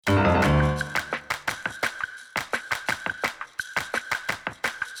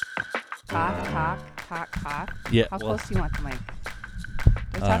Cough. Yeah. How close do you want the mic? Do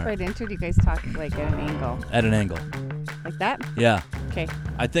I talk right into it? Do you guys talk like at an angle? At an angle. Like that? Yeah. Okay.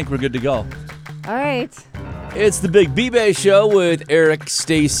 I think we're good to go. All right. It's the Big B-Bay Show with Eric,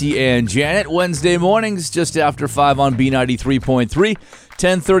 Stacey, and Janet. Wednesday mornings just after 5 on B93.3.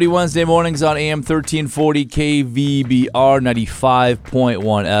 10:30 Wednesday mornings on AM 1340 KVBR 95.1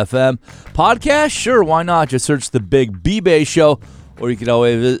 FM. Podcast? Sure, why not? Just search the Big B-Bay Show, or you can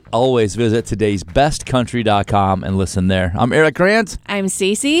always visit today'sbestcountry.com and listen there. I'm Eric Grant. I'm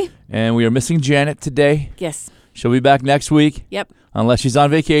Stacey. And we are missing Janet today. Yes. She'll be back next week. Yep. Unless she's on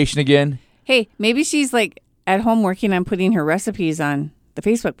vacation again. Hey, maybe she's like at home working on putting her recipes on the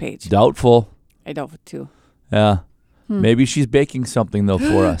Facebook page. Doubtful. I doubt it too. Yeah. Maybe she's baking something, though,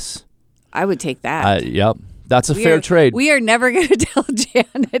 for us. I would take that. Yep. That's a fair trade. We are never going to tell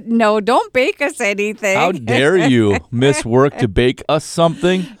Janet, no, don't bake us anything. How dare you miss work to bake us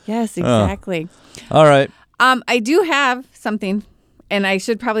something? Yes, exactly. All right. I do have something, and I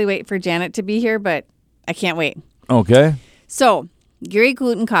should probably wait for Janet to be here, but I can't wait. Okay. So, Gary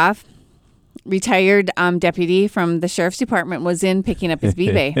Glutenkopf, retired deputy from the sheriff's department, was in picking up his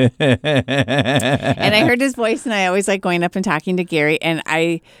B-Bay. And I heard his voice, and I always like going up and talking to Gary. And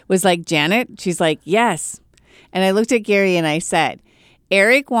I was like, Janet? She's like, yes. And I looked at Gary and I said,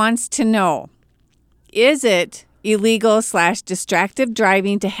 Eric wants to know, is it illegal/distracted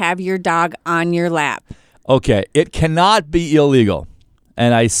driving to have your dog on your lap? Okay. It cannot be illegal.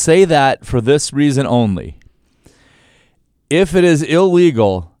 And I say that for this reason only. If it is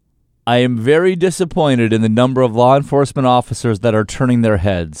illegal, I am very disappointed in the number of law enforcement officers that are turning their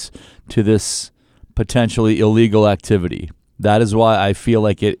heads to this potentially illegal activity. That is why I feel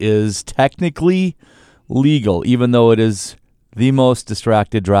like it is technically legal, even though it is the most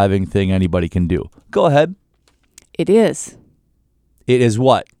distracted driving thing anybody can do. Go ahead. It is. It is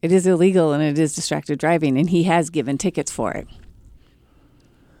what? It is illegal, and it is distracted driving, and he has given tickets for it.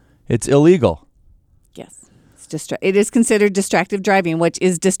 It's illegal. Yes. It is considered distracted driving. Which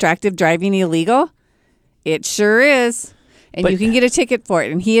is distracted driving illegal? It sure is. And you can get a ticket for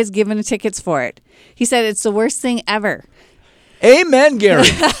it. And he has given tickets for it. He said it's the worst thing ever. Amen, Gary.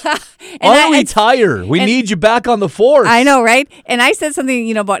 Why don't we retire? We need you back on the force. I know, right? And I said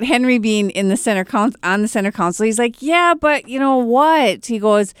something, about Henry being in the center on the center council. He's like, yeah, but you know what?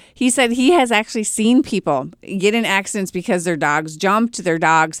 He said he has actually seen people get in accidents because their dogs jumped.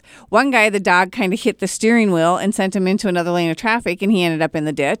 One guy, the dog kind of hit the steering wheel and sent him into another lane of traffic, and he ended up in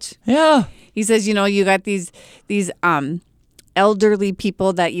the ditch. Yeah. He says, you got these elderly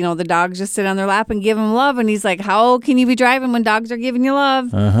people that, the dogs just sit on their lap and give them love. And he's like, how can you be driving when dogs are giving you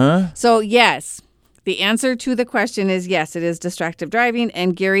love? Uh-huh. So, yes, the answer to the question is yes, it is distracted driving.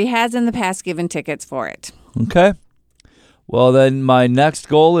 And Gary has in the past given tickets for it. Okay. Well, then my next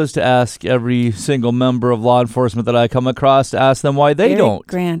goal is to ask every single member of law enforcement that I come across to ask them why they don't.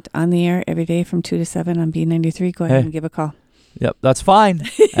 Grant, on the air every day from 2 to 7 on B93. Go ahead and give a call. Yep, that's fine.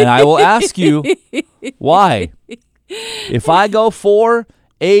 And I will ask you why. If I go 4,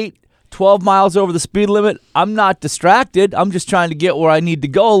 8, 12 miles over the speed limit, I'm not distracted. I'm just trying to get where I need to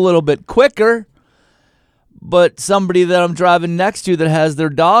go a little bit quicker. But somebody that I'm driving next to that has their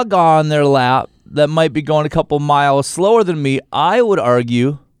dog on their lap that might be going a couple miles slower than me, I would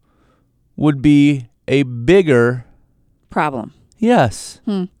argue would be a bigger problem. Yes.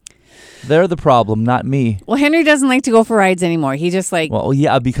 They're the problem, not me. Well, Henry doesn't like to go for rides anymore. He just Well,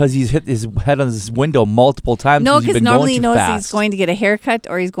 yeah, because he's hit his head on his window multiple times. No, because normally he knows fast. he's going to get a haircut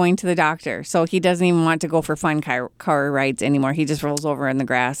or he's going to the doctor. So he doesn't even want to go for fun car rides anymore. He just rolls over in the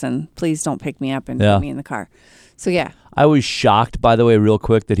grass and please don't pick me up and put me in the car. So, yeah. I was shocked, by the way, real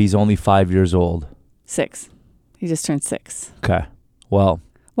quick, that he's only 5 years old. 6. He just turned 6. Okay. Well.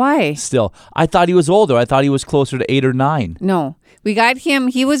 Why? Still. I thought he was older. I thought he was closer to 8 or 9. No. We got him.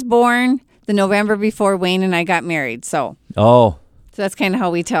 He was born the November before Wayne and I got married. So that's kind of how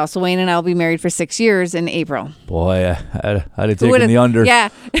we tell. So Wayne and I will be married for 6 years in April. Boy, I'd have taken the under. Yeah.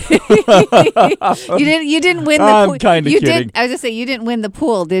 You didn't win the pool. I'm kind of kidding. I was going to say, you didn't win the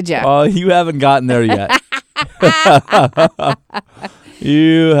pool, did you? Oh, you haven't gotten there yet.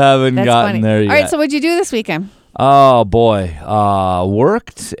 You haven't gotten there yet. All right, so what'd you do this weekend? Oh, boy.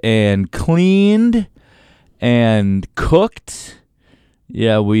 Worked and cleaned and cooked.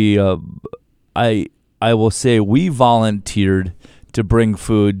 Yeah, I will say we volunteered to bring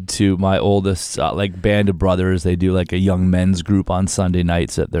food to my oldest, band of brothers. They do like a young men's group on Sunday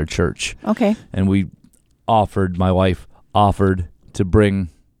nights at their church. Okay. And my wife offered to bring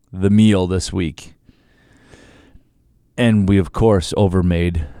the meal this week. And we, of course,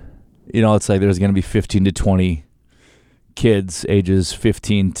 overmade. It's like there's going to be 15 to 20 kids ages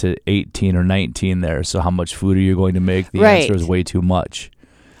 15 to 18 or 19 there. So how much food are you going to make? The answer is way too much.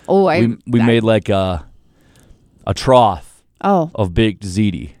 Oh, we made like a trough of baked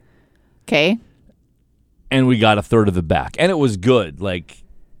ziti. Okay. And we got a third of it back. And it was good. Like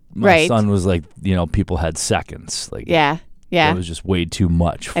my son was like, people had seconds. Like yeah. It was just way too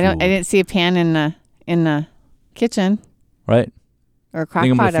much food. I didn't see a pan in the kitchen. Right. Or a crock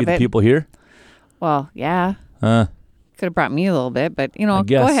Think I'm pot gonna feed of it. the people here? Well, yeah. Could have brought me a little bit, but I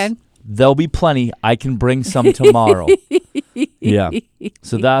guess go ahead. There'll be plenty. I can bring some tomorrow. Yeah.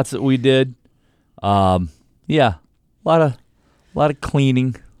 So that's what we did. Yeah. A lot of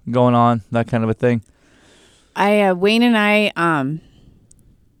cleaning going on, that kind of a thing. Wayne and I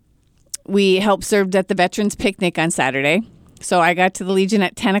we helped served at the Veterans Picnic on Saturday. So I got to the Legion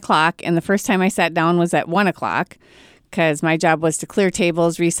at 10 o'clock, and the first time I sat down was at 1 o'clock because my job was to clear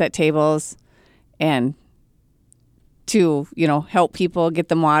tables, reset tables, and to, help people, get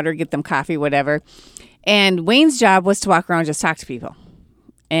them water, get them coffee, whatever. And Wayne's job was to walk around and just talk to people.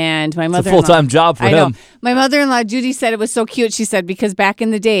 And my mother-in-law... It's a full-time job for him. Know. My mother-in-law, Judy, said it was so cute. She said, because back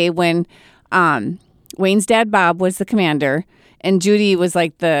in the day when Wayne's dad, Bob, was the commander, and Judy was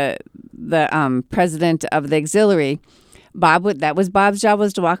like the president of the auxiliary, that was Bob's job,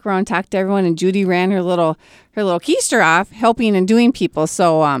 was to walk around and talk to everyone, and Judy ran her little keister off, helping and doing people.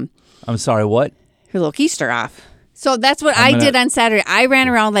 So I'm sorry, what? Her little keister off. So that's what I did on Saturday. I ran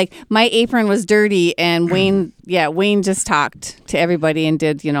around like my apron was dirty, and Wayne just talked to everybody and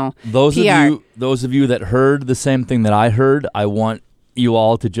did, those PR. Those of you that heard the same thing that I heard, I want you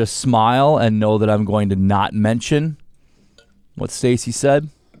all to just smile and know that I'm going to not mention what Stacey said.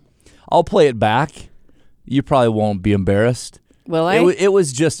 I'll play it back. You probably won't be embarrassed. Will I? It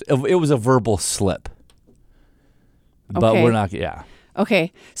was a verbal slip. But we're not. Yeah.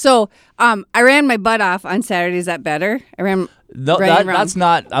 Okay, so I ran my butt off on Saturday. Is that better? I ran. No, that's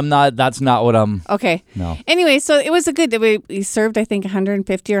not. I'm not. That's not what I'm. Okay. No. Anyway, so it was a good. We served, I think,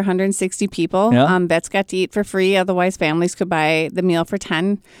 150 or 160 people. Yeah. Vets got to eat for free. Otherwise, families could buy the meal for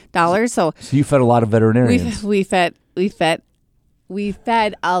 $10. So you fed a lot of veterinarians. We fed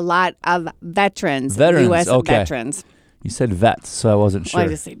a lot of veterans. Veterans. U.S. Okay. veterans. You said vets, so I wasn't sure. Well,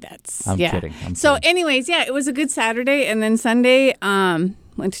 I just say vets. I'm kidding. So, anyways, it was a good Saturday, and then Sunday,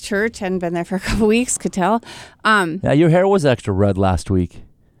 went to church. Hadn't been there for a couple weeks. Could tell. Yeah, your hair was extra red last week.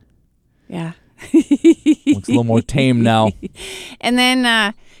 Yeah. Looks a little more tame now. And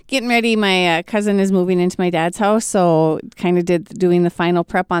then getting ready. My cousin is moving into my dad's house, so kind of doing the final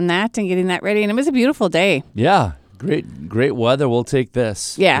prep on that and getting that ready. And it was a beautiful day. Yeah, great weather. We'll take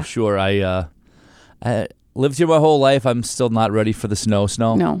this. Yeah, for sure. I lived here my whole life. I'm still not ready for the snow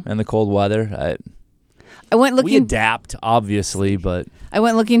and the cold weather. I went looking. We adapt, obviously, but I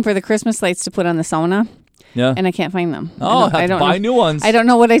went looking for the Christmas lights to put on the sauna. Yeah, and I can't find them. Oh, I don't buy new ones. I don't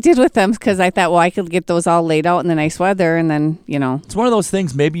know what I did with them because I thought, well, I could get those all laid out in the nice weather, and then It's one of those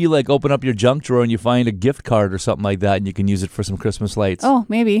things. Maybe you open up your junk drawer and you find a gift card or something like that, and you can use it for some Christmas lights. Oh,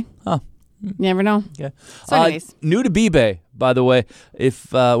 maybe. Oh. You never know. Okay. So anyways. New to B-Bay, by the way.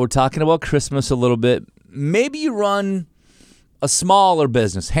 If we're talking about Christmas a little bit, maybe you run a smaller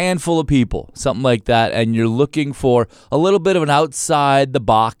business, handful of people, something like that, and you're looking for a little bit of an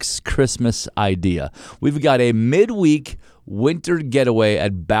outside-the-box Christmas idea. We've got a midweek winter getaway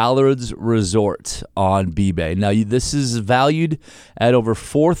at Ballard's Resort on B-Bay. Now, this is valued at over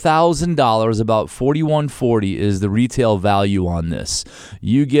 $4,000. About $4,140 is the retail value on this.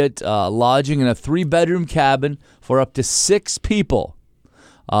 You get lodging in a 3-bedroom cabin for up to 6 people.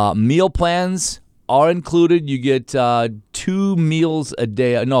 Meal plans are included. You get 2 meals a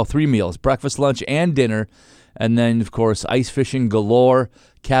day. No, 3 meals, breakfast, lunch, and dinner. And then, of course, ice fishing galore.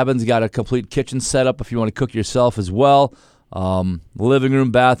 Cabin's got a complete kitchen setup if you want to cook yourself as well. Living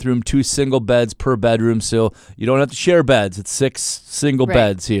room, bathroom, 2 single beds per bedroom. So you don't have to share beds. It's 6 single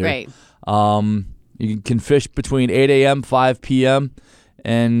beds here. Right. You can fish between 8 a.m., 5 p.m.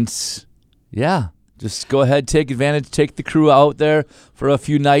 And, yeah, just go ahead, take advantage, take the crew out there for a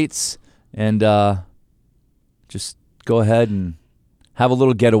few nights. And just go ahead and have a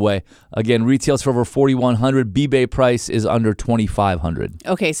little getaway. Again, retails for over $4,100. B-Bay price is under $2,500.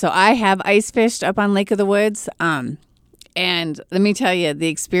 Okay, so I have ice fished up on Lake of the Woods. And let me tell you, the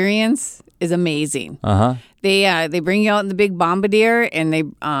experience is amazing. Uh-huh. They bring you out in the big bombardier, and they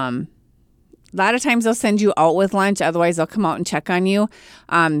a lot of times they'll send you out with lunch. Otherwise, they'll come out and check on you.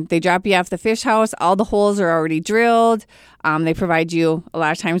 They drop you off the fish house. All the holes are already drilled. They provide you a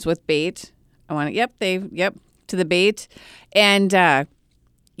lot of times with bait. To the bait. And,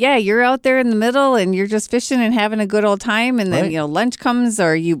 you're out there in the middle and you're just fishing and having a good old time. And then, lunch comes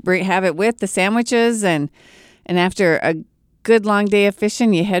or you have it with the sandwiches. And after good long day of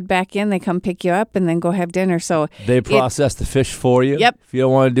fishing. You head back in, they come pick you up, and then go have dinner. So they process the fish for you. Yep. If you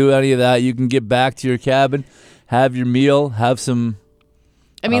don't want to do any of that, you can get back to your cabin, have your meal, have some.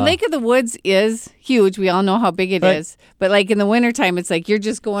 I mean, Lake of the Woods is huge. We all know how big it is. But like in the wintertime, it's like you're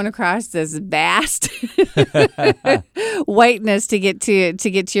just going across this vast whiteness to get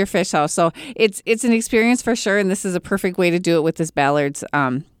to your fish house. So it's an experience for sure. And this is a perfect way to do it with this Ballard's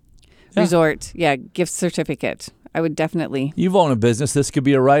resort. Yeah, gift certificate. I would definitely. You've owned a business. This could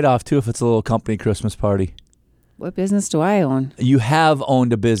be a write-off too if it's a little company Christmas party. What business do I own? You have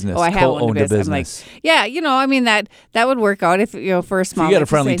owned a business. Oh, I have owned a business. I'm like, yeah, I mean that would work out if for a small. If you get a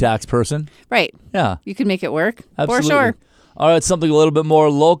friendly tax person, right? Yeah, you could make it work. Absolutely. For sure. All right, something a little bit more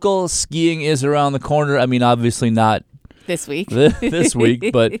local. Skiing is around the corner. I mean, obviously not this week. This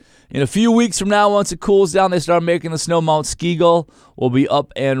week, but in a few weeks from now, once it cools down, they start making the Snow Mount Ski Gull. We'll be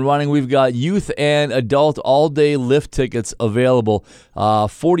up and running. We've got youth and adult all-day lift tickets available.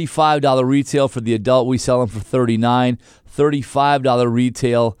 $45 retail for the adult. We sell them for $39. $35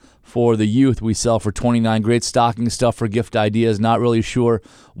 retail for the youth. We sell for $29. Great stocking stuff for gift ideas. Not really sure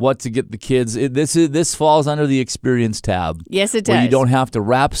what to get the kids. This falls under the experience tab. Yes, it does. Where you don't have to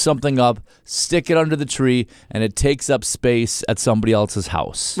wrap something up, stick it under the tree, and it takes up space at somebody else's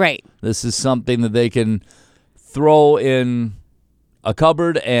house. Right. This is something that they can throw in a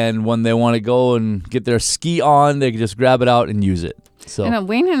cupboard, and when they want to go and get their ski on, they can just grab it out and use it. So, I know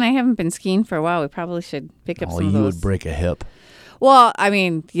Wayne and I haven't been skiing for a while. We probably should pick up some of those. You would break a hip. Well, I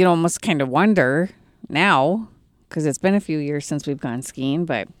mean, you almost kind of wonder now because it's been a few years since we've gone skiing,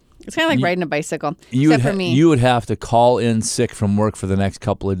 but it's kind of like riding a bicycle. Except for me. You would have to call in sick from work for the next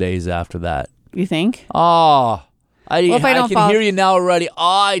couple of days after that. You think? Oh, I can hear you now already. Oh,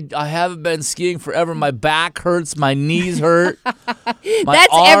 I haven't been skiing forever. My back hurts. My knees hurt. My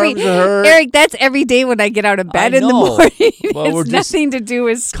arms hurt. Eric, that's every day when I get out of bed in the morning. Well, it's nothing to do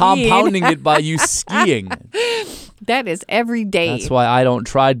with skiing. Compounding it by you skiing. That is every day. That's why I don't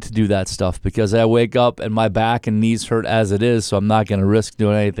try to do that stuff, because I wake up and my back and knees hurt as it is, so I'm not going to risk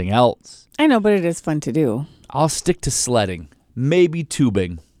doing anything else. I know, but it is fun to do. I'll stick to sledding. Maybe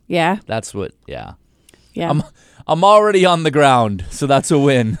tubing. Yeah? That's what, yeah. Yeah. I'm already on the ground, so that's a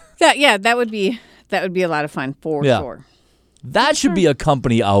win. That would be a lot of fun for sure. That should be a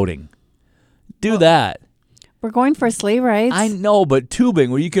company outing. Do that. We're going for sleigh rides. I know, but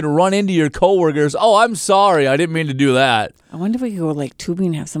tubing, where you can run into your coworkers. Oh, I'm sorry. I didn't mean to do that. I wonder if we could go like tubing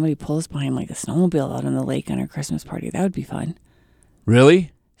and have somebody pull us behind like a snowmobile out on the lake on our Christmas party. That would be fun.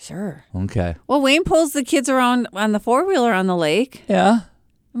 Really? Sure. Okay. Well, Wayne pulls the kids around on the four-wheeler on the lake. Yeah.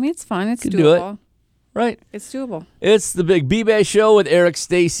 I mean, it's fun. It's Could doable. do it. Right. It's doable. It's the Big B-Bay Show with Eric,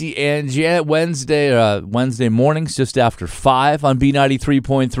 Stacey, and Janet. Wednesday mornings just after 5 on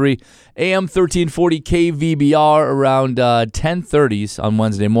B93.3, AM 1340 KVBR around 10:30s on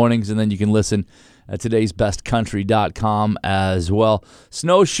Wednesday mornings. And then you can listen at today'sbestcountry.com as well.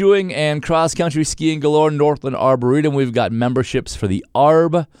 Snowshoeing and cross-country skiing galore, Northland Arboretum. We've got memberships for the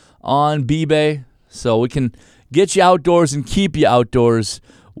ARB on B-Bay, so we can get you outdoors and keep you outdoors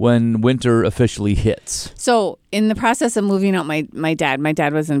when winter officially hits. So in the process of moving out my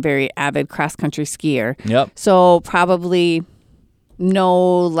dad was a very avid cross-country skier. Yep. So probably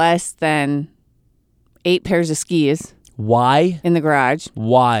no less than 8 pairs of skis. Why? In the garage.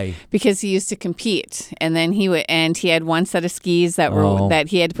 Why? Because he used to compete, and then he had one set of skis that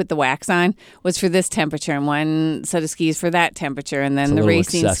he had to put the wax on was for this temperature, and one set of skis for that temperature, and then the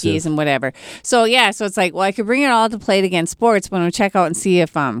racing skis and whatever. So so it's like, well, I could bring it all to play it against sports, but I'm gonna check out and see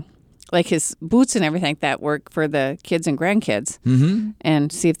if like his boots and everything like that work for the kids and grandkids,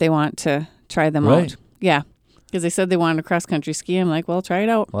 and see if they want to try them out. Yeah. Because they said they wanted to cross-country ski. I'm like, well, try it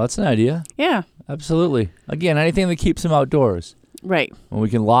out. Well, that's an idea. Yeah. Absolutely. Again, anything that keeps them outdoors. Right. When we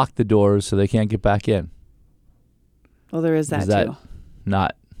can lock the doors so they can't get back in. Well, there is that, too.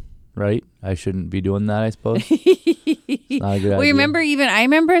 Not right? I shouldn't be doing that, I suppose. Not a good idea. I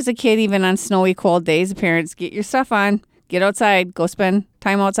remember as a kid, even on snowy, cold days, the parents, get your stuff on, get outside, go spend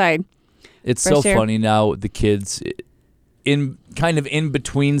time outside. It's so funny now, the kids in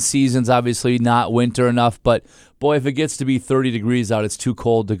between seasons, obviously not winter enough, but boy, if it gets to be 30 degrees out, it's too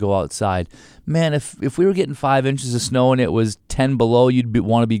cold to go outside. Man, if we were getting 5 inches of snow and it was 10 below, you'd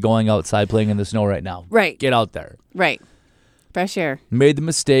want to be going outside playing in the snow right now. Right. Get out there. Right. Fresh air. Made the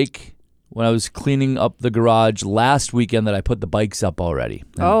mistake when I was cleaning up the garage last weekend that I put the bikes up already.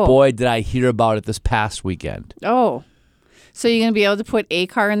 And boy, did I hear about it this past weekend. Oh. So you're going to be able to put a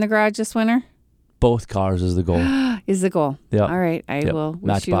car in the garage this winter? Both cars is the goal. is the goal. Yeah. All right. I will wish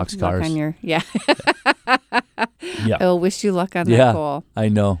Matchbox you cars. luck on your Yeah. I will wish you luck on that goal. I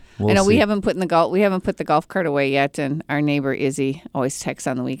know. I know we haven't put the golf cart away yet, and our neighbor Izzy always texts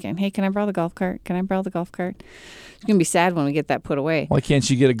on the weekend, "Hey, can I borrow the golf cart? Can I borrow the golf cart?" She's gonna be sad when we get that put away. Why can't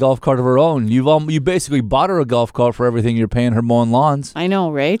she get a golf cart of her own? You basically bought her a golf cart for everything you're paying her mowing lawns. I know,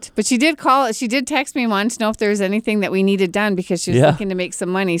 right? But she did text me once to know if there was anything that we needed done because she was looking to make some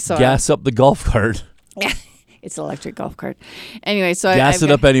money. So gas up the golf cart. Yeah, it's an electric golf cart. Anyway, so gas it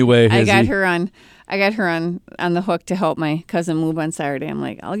up anyway. I got her on the hook to help my cousin move on Saturday. I'm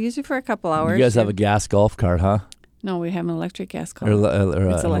like, I'll use it for a couple hours. You guys have a gas golf cart, huh? No, we have an electric gas cart.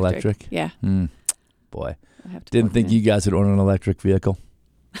 It's electric? Yeah. Boy. Didn't think you guys would own an electric vehicle.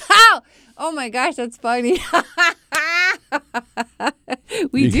 Oh my gosh, that's funny.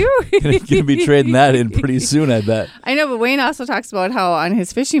 We do. You're going to be trading that in pretty soon, I bet. I know, but Wayne also talks about how on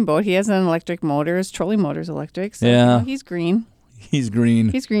his fishing boat, he has an electric motor. His trolling motor's electric. So he's green. He's green.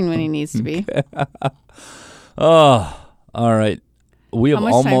 He's green when he needs to be. Oh, all right. How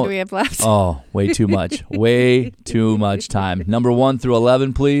much time do we have left? Oh, way too much. Way too much time. Number 1 through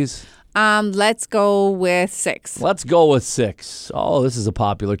 11, please. Let's go with 6. Let's go with 6. Oh, this is a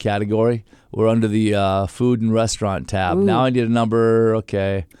popular category. We're under the food and restaurant tab. Ooh. Now I need a number.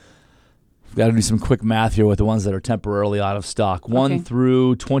 Okay. We've got to do some quick math here with the ones that are temporarily out of stock. 1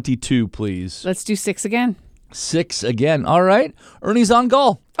 through 22, please. Let's do 6 again. 6 again. All right. Ernie's on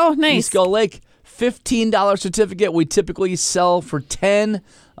Gull. Oh, nice. East Gull Lake. $15 certificate. We typically sell for $10.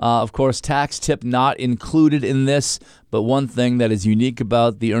 Of course, tax tip not included in this. But one thing that is unique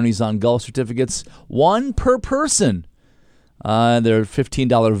about the Ernie's on Gull certificates, 1 per person. They're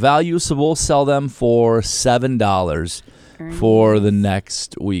 $15 value, so we'll sell them for $7 for the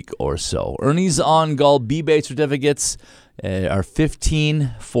next week or so. Ernie's on Gull B-Bay certificates are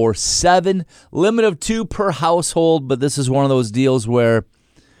 $15 for 7. Limit of 2 per household, but this is one of those deals where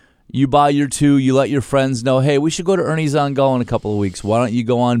you buy your 2, you let your friends know, hey, we should go to Ernie's on Gull in a couple of weeks. Why don't you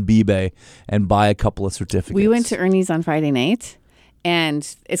go on B-Bay and buy a couple of certificates? We went to Ernie's on Friday night,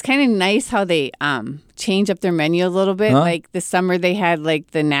 and it's kind of nice how they change up their menu a little bit. Like this summer they had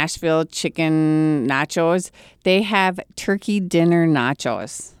like the Nashville chicken nachos. They have turkey dinner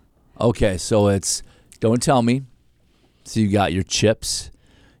nachos. Okay, so it's, don't tell me. So you got your chips.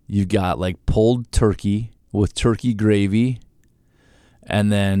 You've got like pulled turkey with turkey gravy.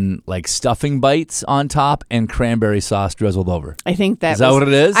 And then like stuffing bites on top and cranberry sauce drizzled over. I think that is that what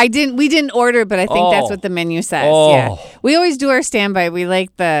it is? We didn't order, but I think that's what the menu says. Oh. Yeah. We always do our standby. We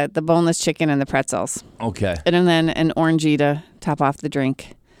like the boneless chicken and the pretzels. Okay. And then an orangey to top off the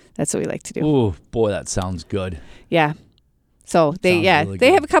drink. That's what we like to do. Ooh, boy, that sounds good. Yeah. So they really they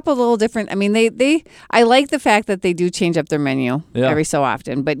good. have a couple of little different. I mean, I like the fact that they do change up their menu every so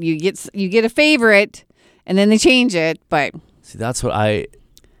often. But you get a favorite, and then they change it. But see, that's what I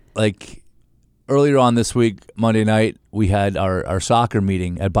like. Earlier on this week, Monday night, we had our soccer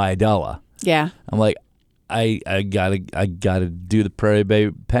meeting at Biadella. Yeah, I'm like, I gotta do the Prairie Bay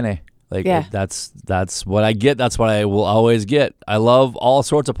penne. Like that's what I get. That's what I will always get. I love all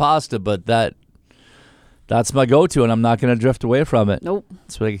sorts of pasta, but that's my go-to, and I'm not going to drift away from it. Nope.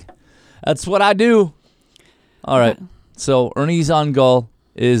 That's what I do. All right. So Ernie's on Gull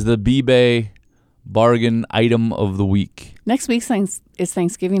is the B-Bay bargain item of the week. Next week is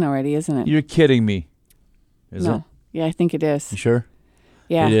Thanksgiving already, isn't it? You're kidding me. Is it? Yeah, I think it is. You sure?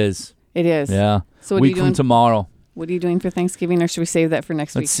 Yeah. It is. It is. Yeah. So what week are you doing from tomorrow. What are you doing for Thanksgiving, or should we save that for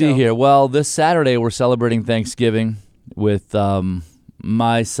next week? Let's see here. Well, this Saturday we're celebrating Thanksgiving with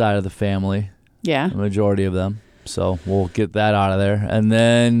my side of the family. Yeah. The majority of them. So we'll get that out of there. And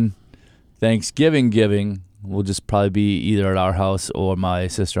then Thanksgiving giving will just probably be either at our house or my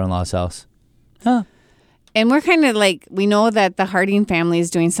sister-in-law's house. Huh. And we're kind of like, we know that the Harding family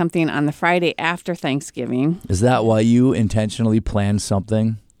is doing something on the Friday after Thanksgiving. Is that why you intentionally planned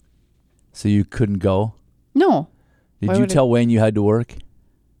something so you couldn't go? No. Did you tell Wayne you had to work?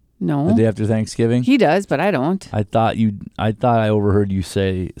 No. The day after Thanksgiving? He does, but I don't. I thought I overheard you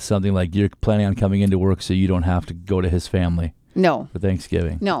say something like you're planning on coming into work so you don't have to go to his family. No. For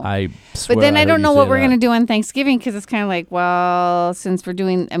Thanksgiving. No. I swear. But then I don't know what we're that. going to do on Thanksgiving, because it's kind of like, well, since we're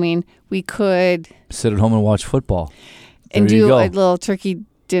doing, we could sit at home and watch football. And do a little turkey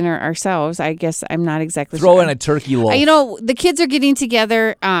dinner ourselves. I guess I'm not exactly sure. Throw in a turkey loaf. The kids are getting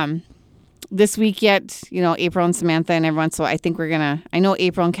together this week yet, April and Samantha and everyone. So I think we're going to, I know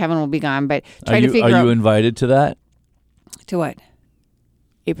April and Kevin will be gone, but try to figure out. Are you invited to that? To what?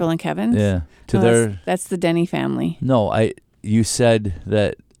 April and Kevin's? Yeah. That's the Denny family. No, you said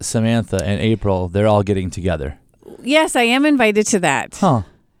that Samantha and April, they're all getting together. Yes, I am invited to that. Huh.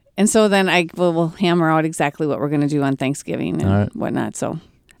 And so then we'll hammer out exactly what we're going to do on Thanksgiving and whatnot. So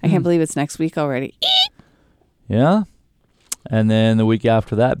I can't believe it's next week already. Yeah. And then the week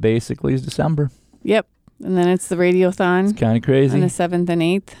after that basically is December. Yep. And then it's the Radiothon. It's kind of crazy. On the 7th and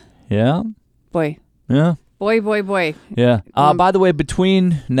 8th. Yeah. Boy. Yeah. Boy. Yeah. By the way,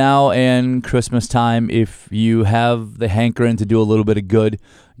 between now and Christmas time, if you have the hankering to do a little bit of good,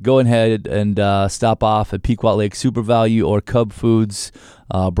 go ahead and stop off at Pequot Lake Super Value or Cub Foods,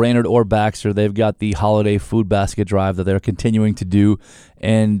 Brainerd or Baxter. They've got the holiday food basket drive that they're continuing to do.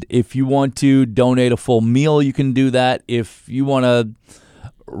 And if you want to donate a full meal, you can do that. If you want to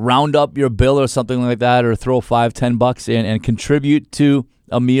round up your bill or something like that, or throw $5-10 in and contribute to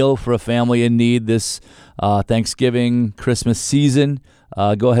a meal for a family in need this Thanksgiving, Christmas season,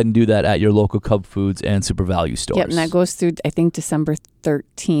 go ahead and do that at your local Cub Foods and Super Value stores. Yep, and that goes through, I think, December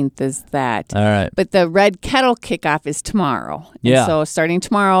 13th is that. All right. But the Red Kettle kickoff is tomorrow. Yeah. And so starting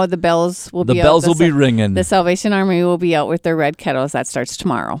tomorrow, the bells will be out. The bells will be ringing. The Salvation Army will be out with their red kettles. That starts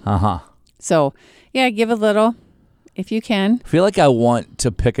tomorrow. Uh-huh. So, yeah, give a little if you can. I feel like I want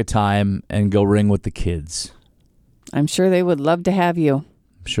to pick a time and go ring with the kids. I'm sure they would love to have you.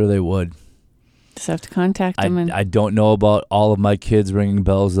 I'm sure they would. Just have to contact them. I don't know about all of my kids ringing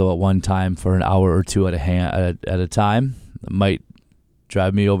bells, though, at one time for an hour or two at a time. It might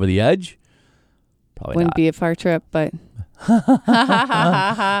drive me over the edge. Probably Wouldn't not. be a far trip, but...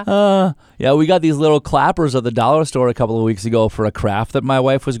 Yeah, we got these little clappers at the dollar store a couple of weeks ago for a craft that my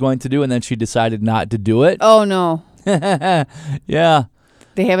wife was going to do, and then she decided not to do it. Oh, no. Yeah.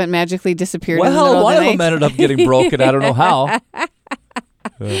 They haven't magically disappeared in the Well, middle one of of the them night? ended up getting broken. I don't know how.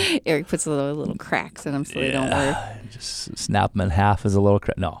 Eric puts little cracks in them so they don't work. Just snap them in half as a little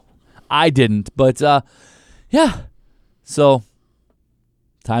crack. No, I didn't. But, yeah. So,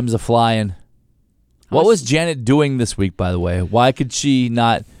 time's a-flying. What was Janet doing this week, by the way? Why could she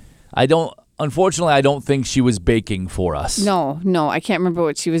not? Unfortunately, I don't think she was baking for us. No, I can't remember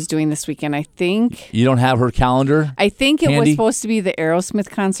what she was doing this weekend. I think... You don't have her calendar? I think it was handy? supposed to be the Aerosmith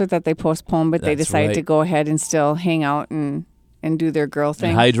concert that they postponed, but they That's decided to right. go ahead and still hang out and do their girl thing.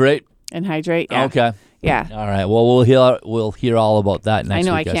 And hydrate? And hydrate, yeah. Okay. Yeah. All right. Well, we'll hear all about that next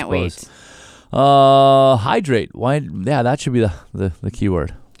week, I can't suppose. wait. Hydrate. Why? Yeah, that should be the key word.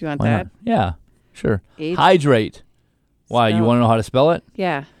 Do you want Why that? not? Yeah, sure. H- Hydrate. Why? You Spell. want to know how to spell it?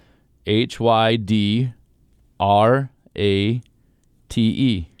 Yeah. HYDRATE.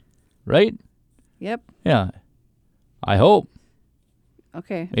 Right? Yep. Yeah. I hope.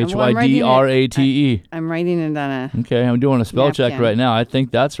 Okay. HYDRATE. I'm writing it on a... Okay, I'm doing a spell check Napkin. right now. I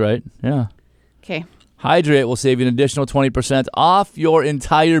think that's right. Yeah. Okay. Hydrate will save you an additional 20% off your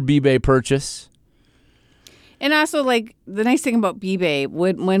entire B-Bay purchase. And also, like, the nice thing about B-Bay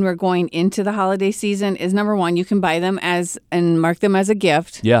when we're going into the holiday season is, number one, you can buy them and mark them as a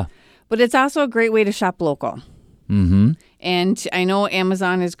gift. Yeah. But it's also a great way to shop local. Mm-hmm. And I know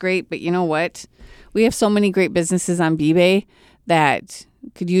Amazon is great, but you know what? We have so many great businesses on B-Bay that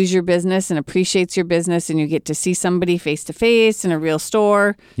could use your business and appreciates your business, and you get to see somebody face-to-face in a real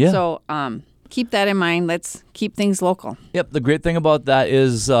store. Yeah. So keep that in mind. Let's keep things local. Yep. The great thing about that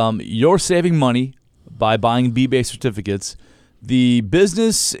is you're saving money by buying B-Bay certificates. The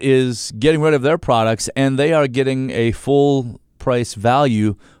business is getting rid of their products, and they are getting a full price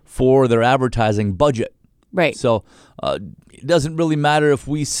value for their advertising budget. Right. So it doesn't really matter if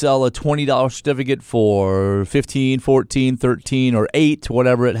we sell a $20 certificate for $15, $14, $13, or $8,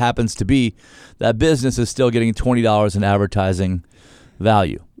 whatever it happens to be. That business is still getting $20 in advertising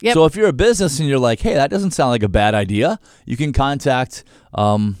value. Yep. So if you're a business and you're like, hey, that doesn't sound like a bad idea, you can contact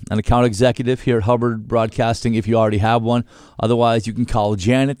an account executive here at Hubbard Broadcasting if you already have one. Otherwise, you can call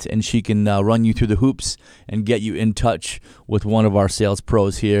Janet and she can run you through the hoops and get you in touch with one of our sales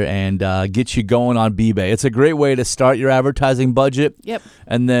pros here and get you going on B-Bay. It's a great way to start your advertising budget. Yep.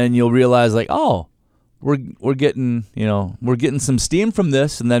 And then you'll realize, like, oh, we're getting some steam from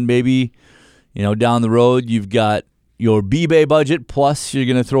this, and then maybe, down the road you've got your B-Bay budget, plus you're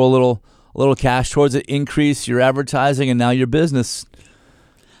going to throw a little cash towards it, increase your advertising, and now your business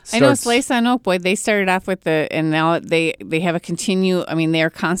starts. I know Slice on Oak, boy, they started off with and now they have a they are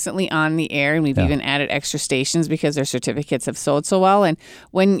constantly on the air, and we've even added extra stations because their certificates have sold so well. And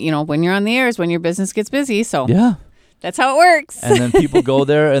when you're on the air is when your business gets busy. So yeah. That's how it works. And then people go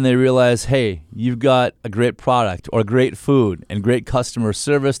there and they realize, hey, you've got a great product or great food and great customer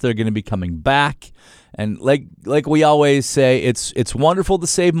service. They're going to be coming back. And like we always say, it's wonderful to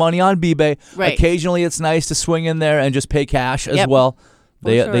save money on B-Bay. Right. Occasionally, it's nice to swing in there and just pay cash as well.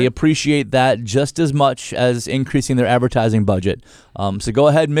 They appreciate that just as much as increasing their advertising budget. So go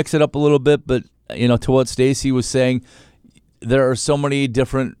ahead and mix it up a little bit. But to what Stacey was saying, there are so many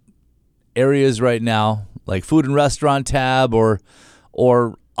different areas right now, like food and restaurant tab or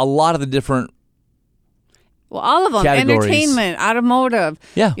a lot of the different Well, all of them. categories. Entertainment, automotive.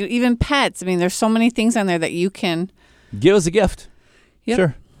 Yeah. Even pets. I mean, there's so many things on there that you can. Give us a gift. Yep.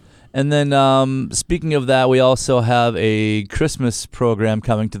 Sure. And then speaking of that, we also have a Christmas program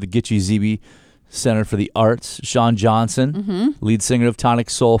coming to the Gitche Zebe Center for the Arts. Sean Johnson, lead singer of Tonic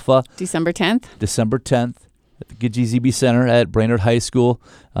Solfa. December 10th. December 10th at the Gitche Zebe Center at Brainerd High School.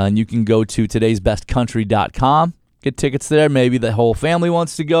 And you can go to todaysbestcountry.com. Get tickets there. Maybe the whole family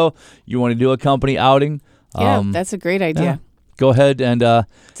wants to go. You want to do a company outing. Yeah, that's a great idea. Yeah. Go ahead and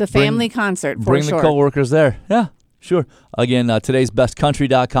it's a family concert for bring sure. the coworkers there. Yeah, sure. Again,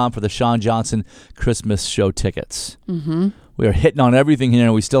 todaysbestcountry.com for the Sean Johnson Christmas show tickets. Mm-hmm. We are hitting on everything here,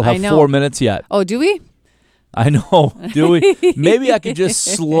 and we still have 4 minutes yet. Oh, do we? I know. Do we? Maybe I could just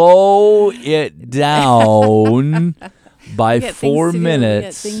slow it down by 4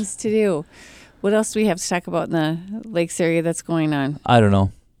 minutes. We got things to do. What else do we have to talk about in the Lakes area that's going on? I don't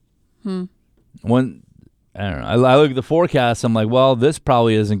know. I don't know. I look at the forecast. I'm like, well, this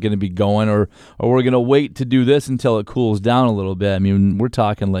probably isn't going to be going, or we're going to wait to do this until it cools down a little bit. I mean, we're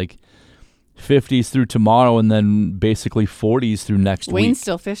talking like 50s through tomorrow, and then basically 40s through next week. Wayne's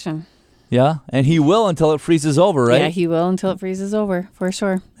still fishing. Yeah, and he will until it freezes over, right? Yeah, he will until it freezes over, for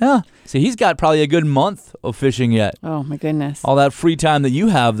sure. Yeah. So he's got probably a good month of fishing yet. Oh, my goodness. All that free time that you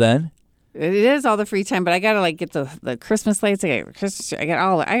have then. It is all the free time, but I got to get the Christmas lights. I got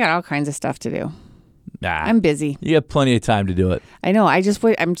all kinds of stuff to do. Nah, I'm busy. You have plenty of time to do it. I know. I'm just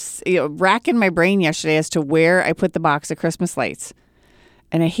racking my brain yesterday as to where I put the box of Christmas lights.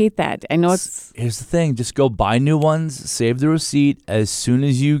 And I hate that. I know it's... Here's the thing. Just go buy new ones, save the receipt. As soon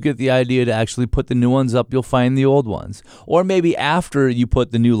as you get the idea to actually put the new ones up, you'll find the old ones. Or maybe after you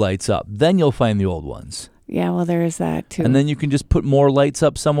put the new lights up, then you'll find the old ones. Yeah, well, there is that, too. And then you can just put more lights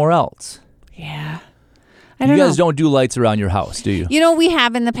up somewhere else. Yeah. You guys don't do lights around your house, do you? We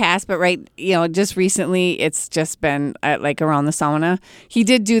have in the past, but just recently, it's just been around the sauna. He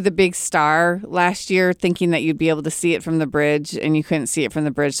did do the big star last year, thinking that you'd be able to see it from the bridge, and you couldn't see it from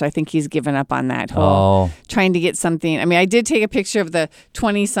the bridge. So I think he's given up on that whole trying to get something. I mean, I did take a picture of the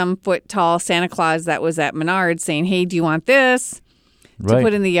 20-some foot tall Santa Claus that was at Menards saying, "Hey, do you want this?" to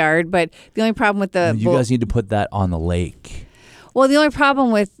put in the yard. But the only problem with you guys need to put that on the lake. Well, the only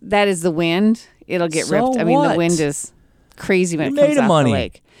problem with that is the wind. It'll get ripped. I mean, the wind is crazy when it comes off the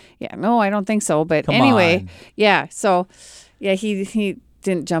lake. Yeah, no, I don't think so. But anyway, yeah. So, yeah, he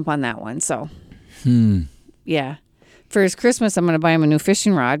didn't jump on that one. So, yeah. For his Christmas, I'm going to buy him a new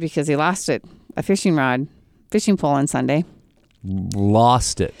fishing rod because he lost it. A fishing pole on Sunday.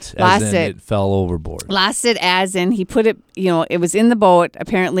 Lost it. As in it fell overboard. Lost it as in he put it, it was in the boat.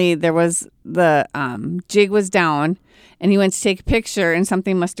 Apparently there was the jig was down and he went to take a picture and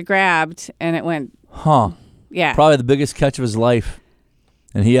something must have grabbed and it went. Huh. Yeah. Probably the biggest catch of his life.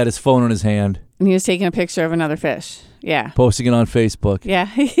 And he had his phone in his hand. And he was taking a picture of another fish. Yeah. Posting it on Facebook. Yeah.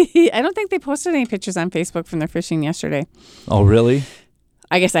 I don't think they posted any pictures on Facebook from their fishing yesterday. Oh, really?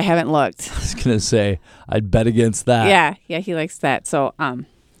 I guess I haven't looked. I was going to say, I'd bet against that. Yeah, he likes that. So,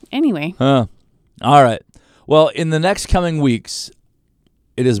 anyway. All right. Well, in the next coming weeks,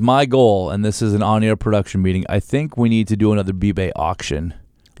 it is my goal, and this is an on-air production meeting, I think we need to do another B-Bay auction,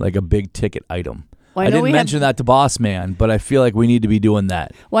 like a big ticket item. Well, I didn't mention that to Boss Man, but I feel like we need to be doing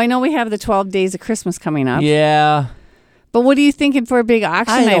that. Well, I know we have the 12 days of Christmas coming up. Yeah. But what are you thinking for a big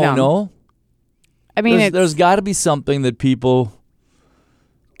auction item? I don't know. I mean, there's got to be something that people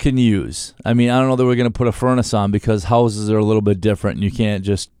can use. I mean, I don't know that we're going to put a furnace on because houses are a little bit different and you can't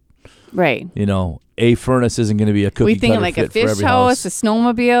just, right. A furnace isn't going to be a cookie cutter fit for every house. We thinking like a fish house, a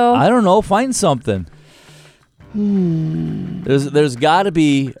snowmobile? I don't know. Find something. There's got to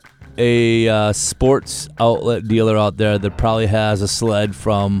be a sports outlet dealer out there that probably has a sled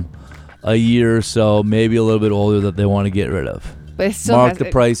from a year or so, maybe a little bit older that they want to get rid of. But it still mark the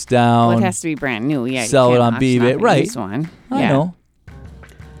price down. Well, it has to be brand new. Yeah, sell it on eBay. Right. One. I know.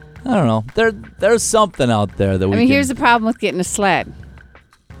 I don't know. There's something out there that we can... here's the problem with getting a sled.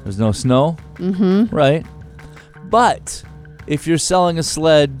 There's no snow? Mm-hmm. Right. But if you're selling a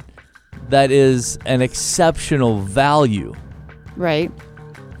sled that is an exceptional value... Right.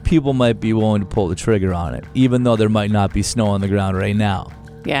 People might be willing to pull the trigger on it, even though there might not be snow on the ground right now.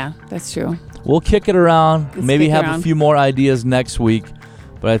 Yeah, that's true. We'll kick it around. Maybe have a few more ideas next week.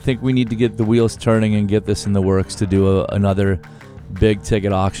 But I think we need to get the wheels turning and get this in the works to do another... big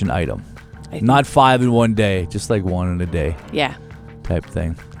ticket auction item. Not 5 in one day, just like 1 in a day. Yeah. Type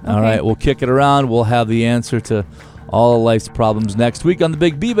thing. Okay. All right, we'll kick it around. We'll have the answer to all of life's problems next week on the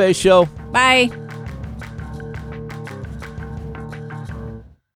Big B-Bay Show. Bye.